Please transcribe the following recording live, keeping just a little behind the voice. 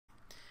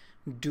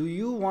Do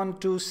you want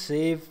to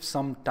save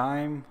some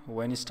time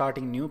when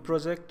starting new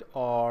project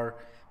or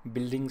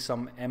building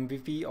some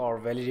MVP or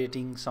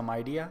validating some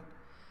idea?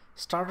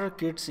 Starter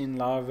kits in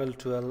Laravel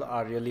 12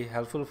 are really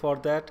helpful for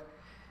that.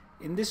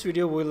 In this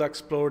video, we'll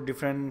explore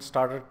different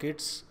starter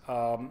kits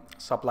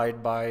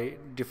supplied by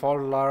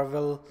default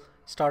Laravel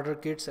starter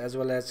kits as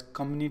well as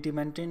community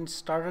maintained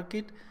starter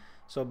kit.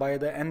 So by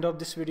the end of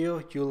this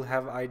video, you'll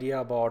have idea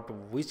about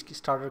which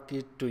starter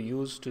kit to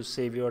use to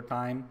save your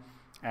time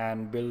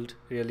and build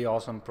really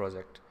awesome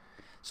project.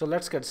 So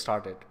let's get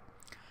started.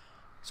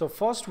 So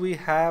first we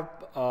have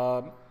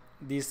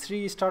these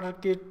three starter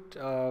kit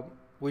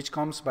which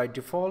comes by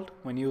default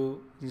when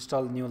you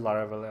install new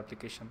Laravel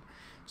application.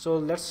 So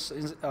let's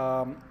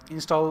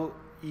install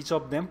each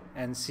of them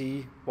and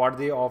see what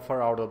they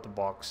offer out of the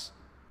box.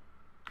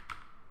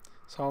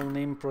 So I'll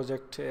name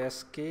project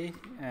SK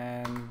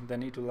and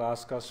then it will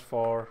ask us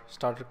for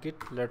starter kit.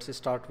 Let's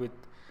start with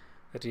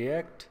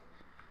React.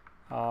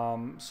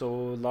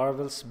 So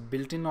Laravel's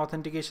built-in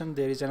authentication,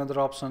 there is another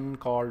option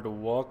called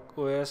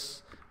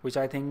WorkOS, which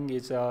I think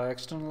is an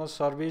external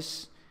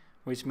service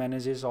which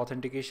manages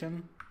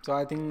authentication. So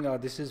I think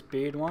this is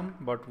paid one,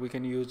 but we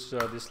can use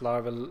this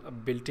Laravel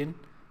built-in.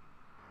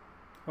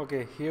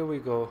 Okay, here we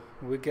go.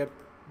 We get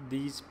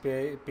these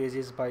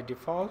pages by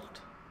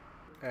default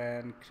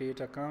and create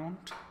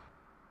account,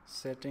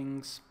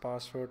 settings,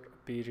 password,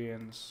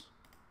 appearance.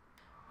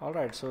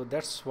 Alright, so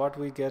that's what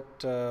we get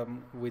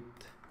with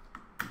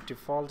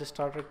default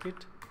starter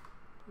kit.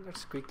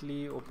 Let's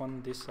quickly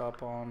open this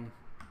up on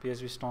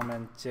PHP Storm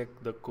and check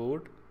the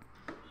code.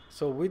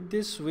 So with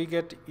this we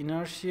get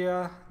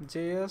Inertia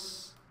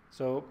JS,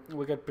 so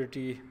we get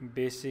pretty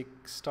basic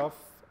stuff,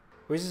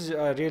 which is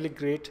really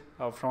great.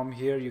 From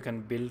here you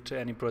can build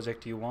any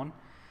project you want.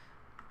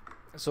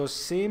 So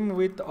same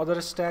with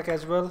other stack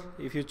as well.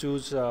 If you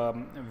choose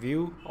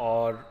Vue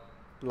or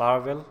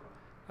Laravel,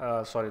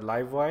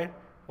 Livewire,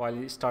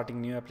 while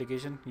starting new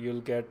application,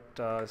 you'll get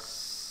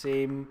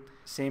same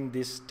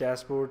this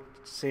dashboard,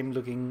 same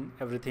looking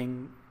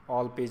everything,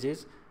 all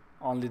pages,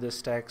 only the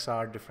stacks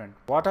are different.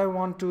 What I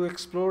want to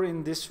explore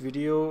in this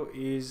video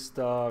is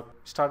the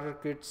starter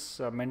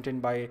kits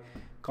maintained by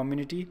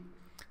community.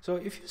 So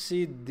if you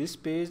see this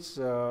page,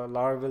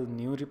 Laravel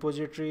new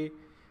repository,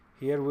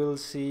 here we'll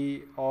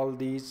see all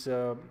these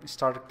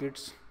starter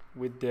kits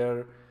with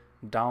their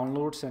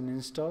downloads and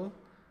install.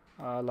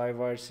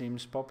 Livewire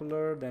seems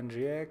popular, then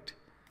React.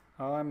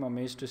 I'm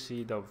amazed to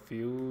see the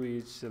Vue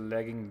is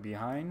lagging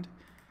behind.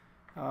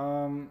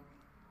 And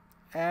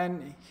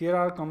here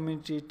are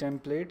community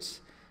templates.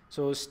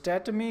 So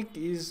Statamic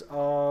is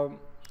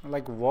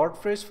like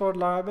WordPress for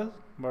Laravel,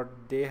 but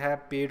they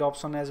have paid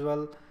option as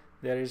well.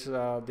 There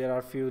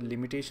are few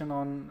limitation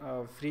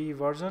on free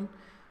version.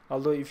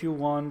 Although if you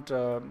want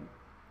the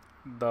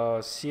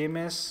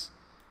CMS,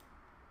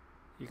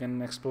 you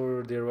can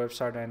explore their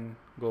website and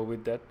go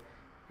with that.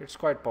 It's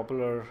quite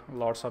popular,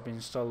 lots of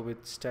install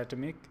with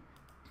Statamic.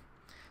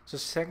 So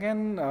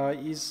second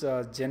is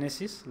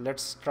Genesis.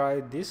 Let's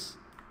try this.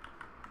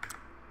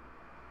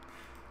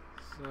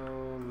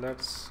 So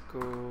let's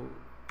go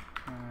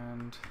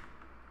and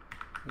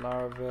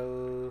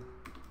Laravel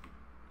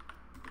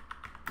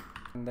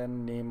and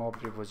then name of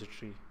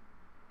repository.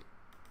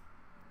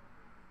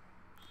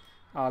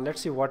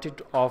 Let's see what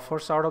it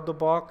offers out of the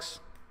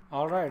box.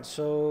 Alright,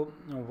 so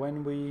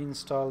when we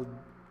install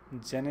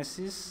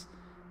Genesis,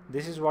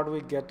 this is what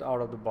we get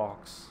out of the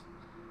box.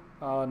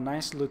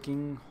 Nice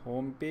looking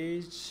home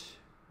page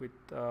with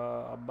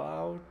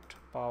about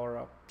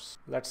power-ups.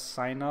 Let's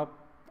sign up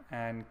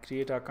and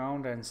create an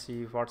account and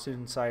see what's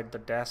inside the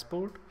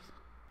dashboard.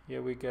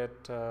 Here we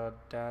get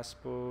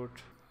dashboard.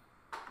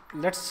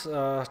 Let's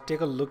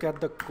take a look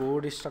at the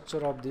code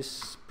structure of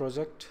this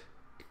project.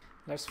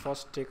 Let's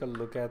first take a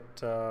look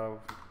at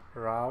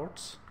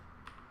routes.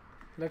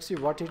 Let's see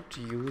what it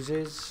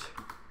uses.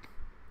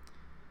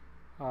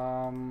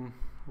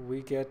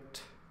 We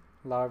get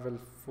Laravel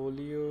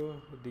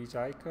Folio, these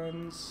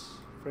icons,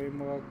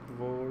 framework,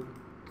 Volt.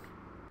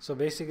 So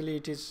basically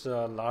it is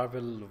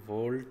Laravel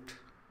Volt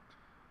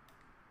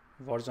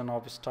version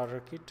of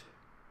starter kit,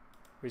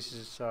 which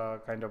is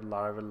kind of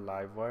Laravel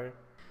Livewire.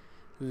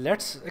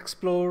 Let's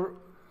explore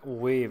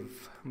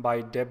Wave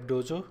by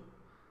Devdojo.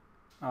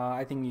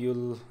 I think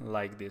you'll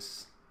like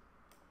this.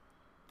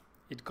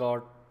 It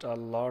got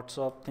lots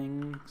of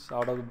things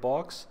out of the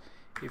box.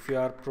 If you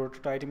are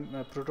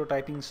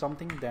prototyping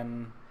something,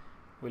 then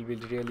will be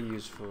really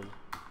useful.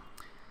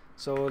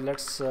 So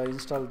let's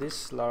install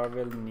this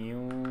Laravel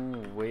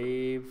new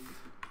Wave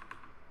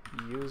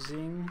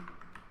using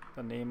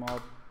the name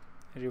of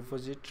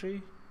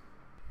repository.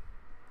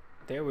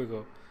 There we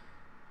go.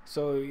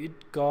 So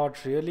it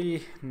got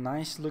really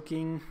nice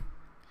looking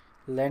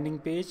landing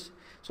page.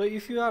 So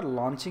if you are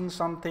launching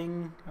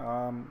something,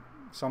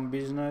 some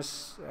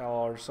business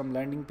or some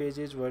landing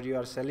pages where you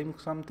are selling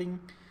something,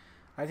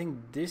 I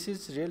think this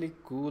is really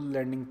cool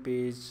landing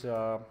page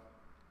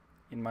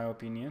in my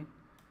opinion.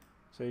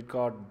 So it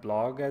got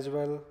blog as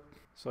well.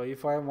 So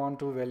if I want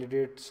to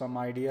validate some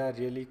idea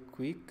really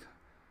quick,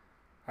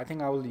 I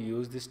think I will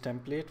use this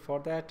template for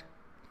that.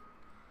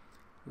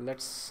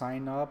 Let's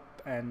sign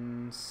up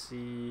and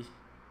see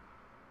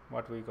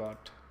what we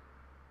got.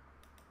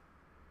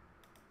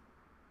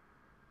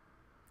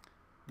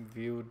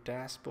 View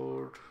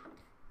dashboard.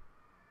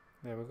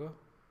 There we go.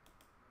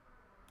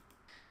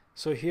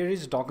 So here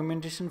is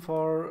documentation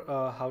for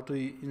how to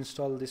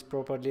install this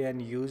properly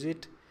and use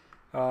it.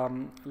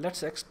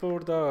 Let's explore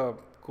the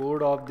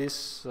code of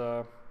this.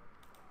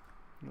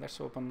 Let's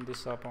open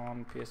this up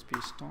on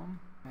PHP Storm,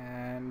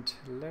 and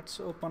let's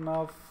open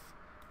up.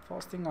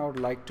 First thing I would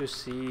like to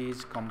see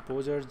is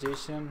Composer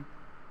JSON.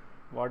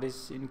 What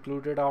is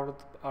included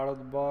out of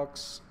the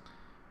box?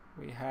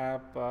 We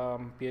have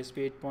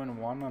PHP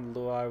 8.1,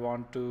 although I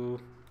want to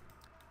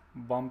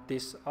bump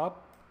this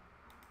up.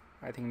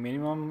 I think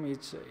minimum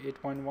is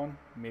 8.1.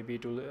 Maybe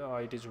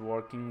it is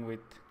working with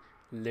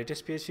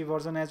latest PHP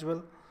version as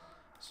well.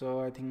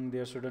 So I think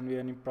there shouldn't be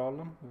any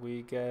problem.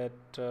 We get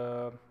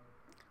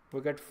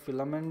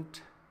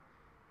filament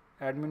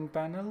admin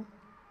panel,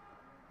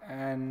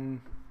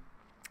 and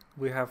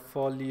we have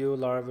folio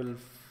Laravel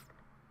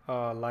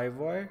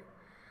Livewire,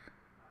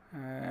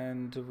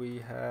 and we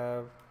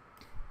have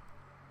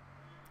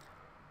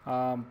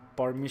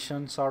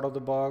permissions out of the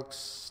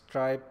box,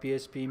 Stripe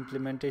PHP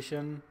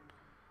implementation,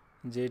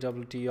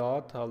 JWT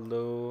auth,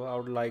 although I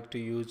would like to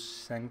use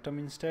Sanctum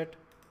instead.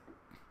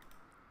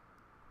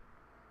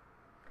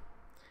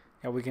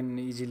 Yeah, we can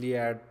easily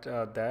add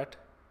that.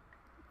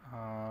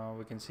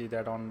 We can see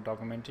that on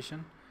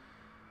documentation.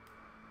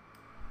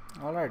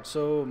 Alright,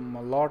 so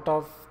a lot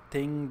of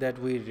thing that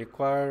we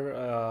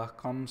require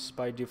comes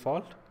by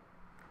default.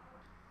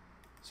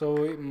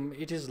 So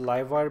it is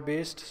Livewire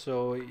based,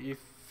 so if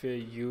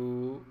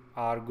you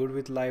are good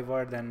with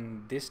Livewire,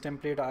 then this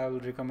template I will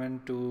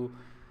recommend to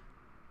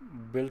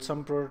build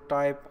some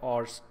prototype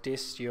or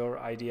test your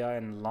idea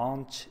and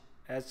launch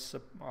as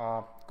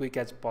quick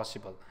as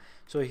possible.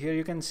 So here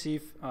you can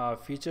see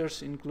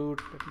features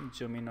include, let me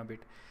zoom in a bit,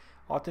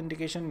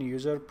 authentication,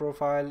 user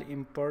profile,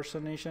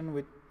 impersonation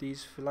with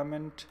these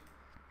filament,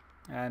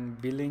 and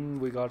billing.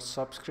 We got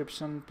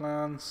subscription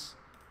plans,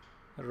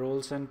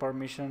 roles and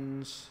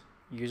permissions,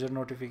 user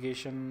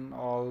notification,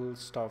 all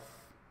stuff.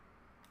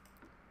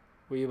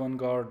 We even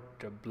got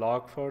a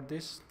blog for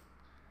this.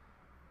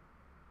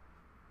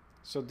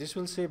 So this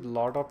will save a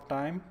lot of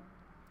time.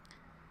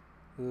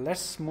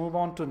 Let's move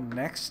on to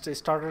next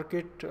starter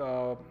kit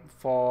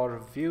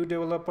for Vue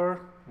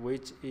developer,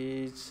 which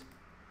is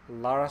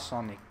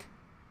Larasonic.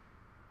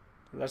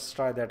 Let's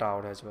try that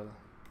out as well.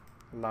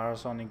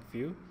 Larasonic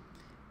Vue.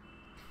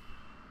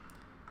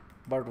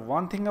 But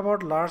one thing about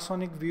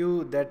Larasonic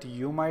Vue that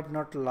you might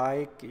not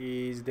like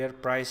is their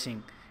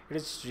pricing. It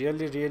is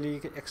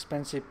really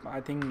expensive. I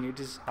think it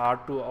is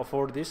hard to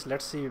afford this.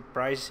 Let's see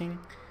pricing.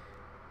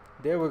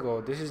 There we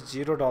go. This is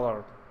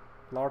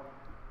 $0.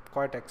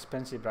 Quite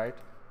expensive, right?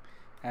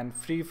 And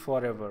free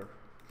forever.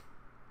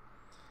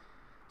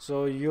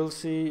 So you'll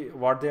see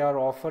what they are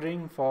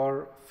offering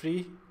for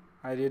free.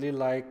 I really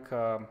like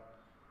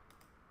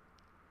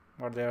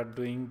what they are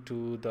doing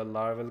to the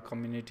Laravel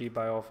community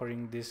by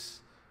offering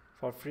this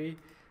for free.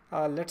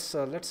 Let's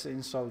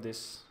install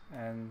this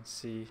and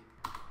see.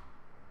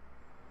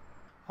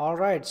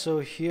 Alright, so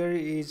here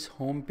is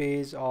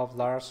homepage of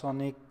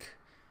Larasonic,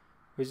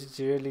 which is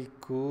really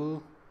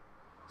cool,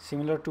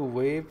 similar to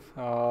Wave,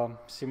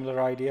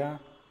 similar idea.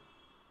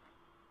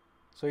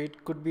 So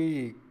it could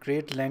be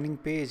great landing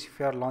page if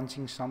you are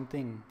launching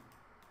something.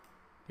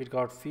 It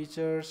got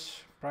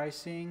features,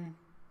 pricing,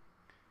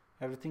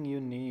 everything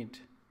you need.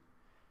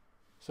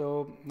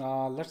 So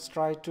let's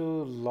try to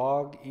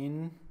log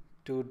in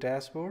to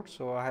dashboard.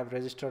 So I have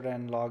registered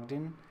and logged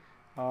in.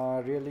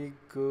 Really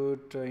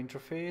good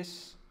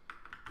interface.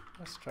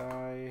 Let's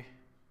try.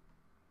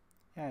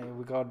 Yeah,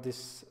 we got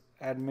this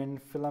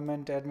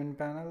filament admin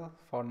panel.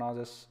 For now,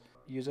 just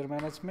user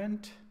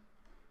management.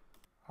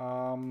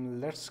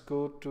 Let's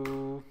go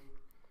to,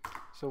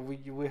 so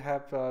we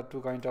have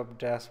two kind of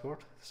dashboard.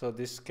 So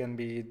this can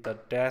be the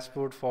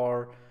dashboard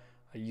for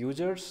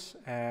users,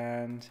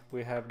 and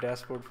we have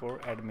dashboard for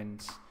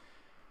admins,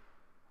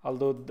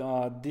 although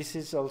this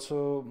is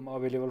also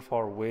available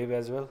for web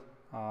as well.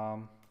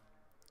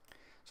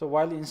 So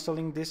while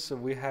installing this,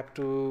 we have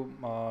to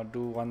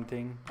do one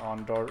thing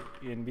on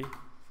 .env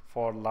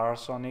for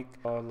Larasonic.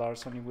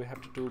 Larasonic, we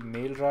have to do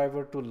mail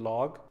driver to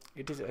log.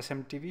 It is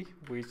SMTP,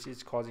 which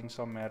is causing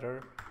some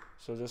error.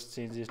 So just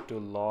change it to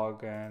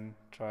log and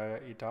try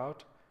it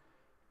out.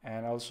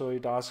 And also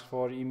it asks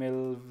for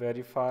email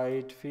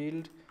verified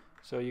field.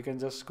 So you can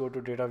just go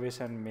to database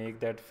and make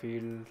that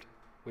field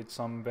with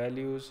some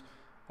values,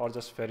 or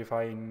just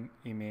verify in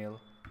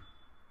email,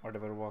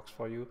 whatever works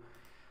for you.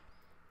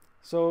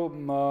 So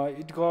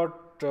it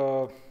got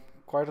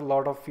quite a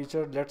lot of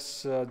feature.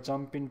 Let's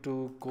jump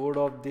into code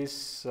of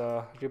this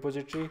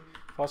repository.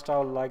 First, I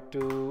would like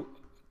to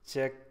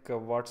check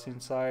what's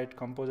inside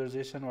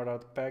Composer.json, what are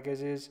the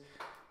packages,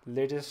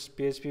 latest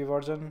PHP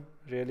version,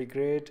 really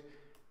great.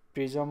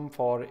 Prism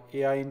for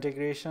AI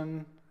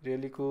integration,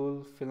 really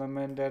cool.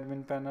 Filament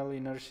admin panel,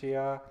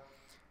 Inertia,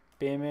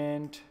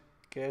 payment,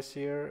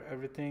 cashier,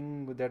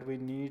 everything that we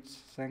need.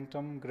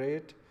 Sanctum,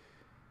 great.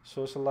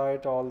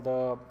 Socialite, all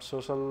the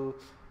social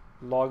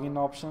login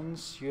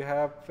options you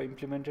have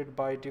implemented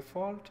by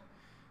default.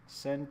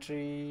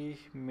 Sentry,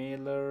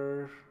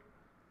 mailer,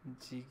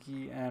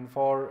 Jiggy, and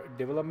for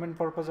development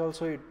purpose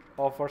also it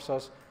offers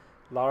us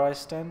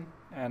Larasonic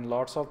and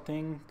lots of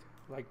things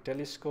like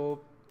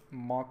telescope,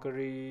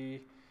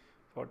 mockery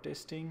for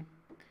testing,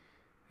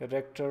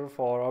 rector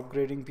for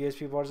upgrading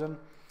PHP version.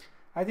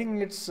 I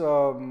think it's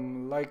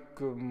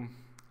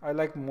I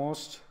like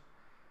most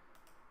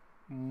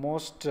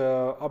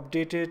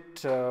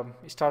updated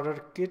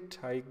starter kit,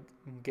 I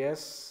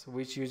guess,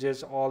 which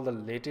uses all the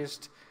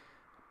latest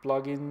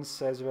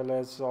plugins as well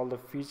as all the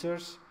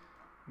features.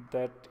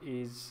 That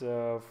is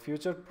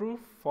future proof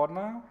for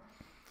now.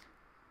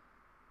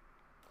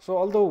 So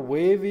although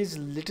Wave is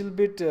little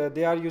bit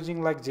they are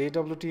using like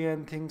JWT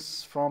and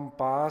things from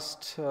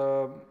past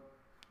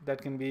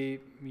that can be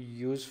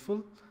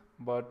useful,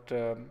 but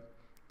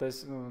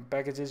this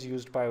packages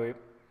used by Wave,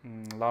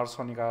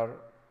 Larasonic, are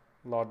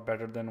a lot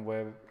better than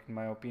Wave in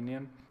my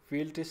opinion.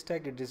 VILT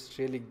stack, it is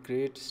really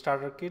great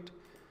starter kit.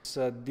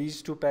 So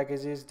these two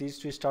packages, these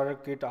two starter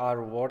kit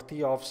are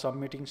worthy of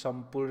submitting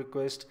some pull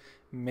request,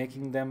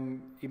 making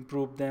them,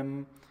 improve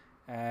them,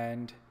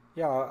 and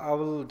yeah, I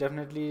will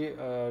definitely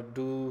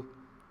do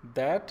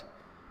that.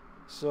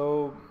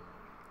 So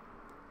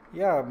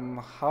yeah,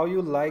 how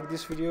you like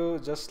this video,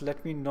 just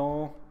let me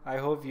know. I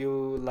hope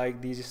you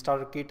like these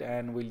starter kit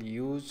and will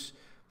use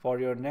for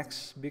your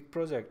next big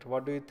project.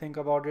 What do you think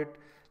about it?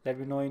 Let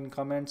me know in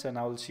comments, and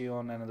I will see you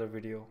on another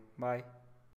video. Bye.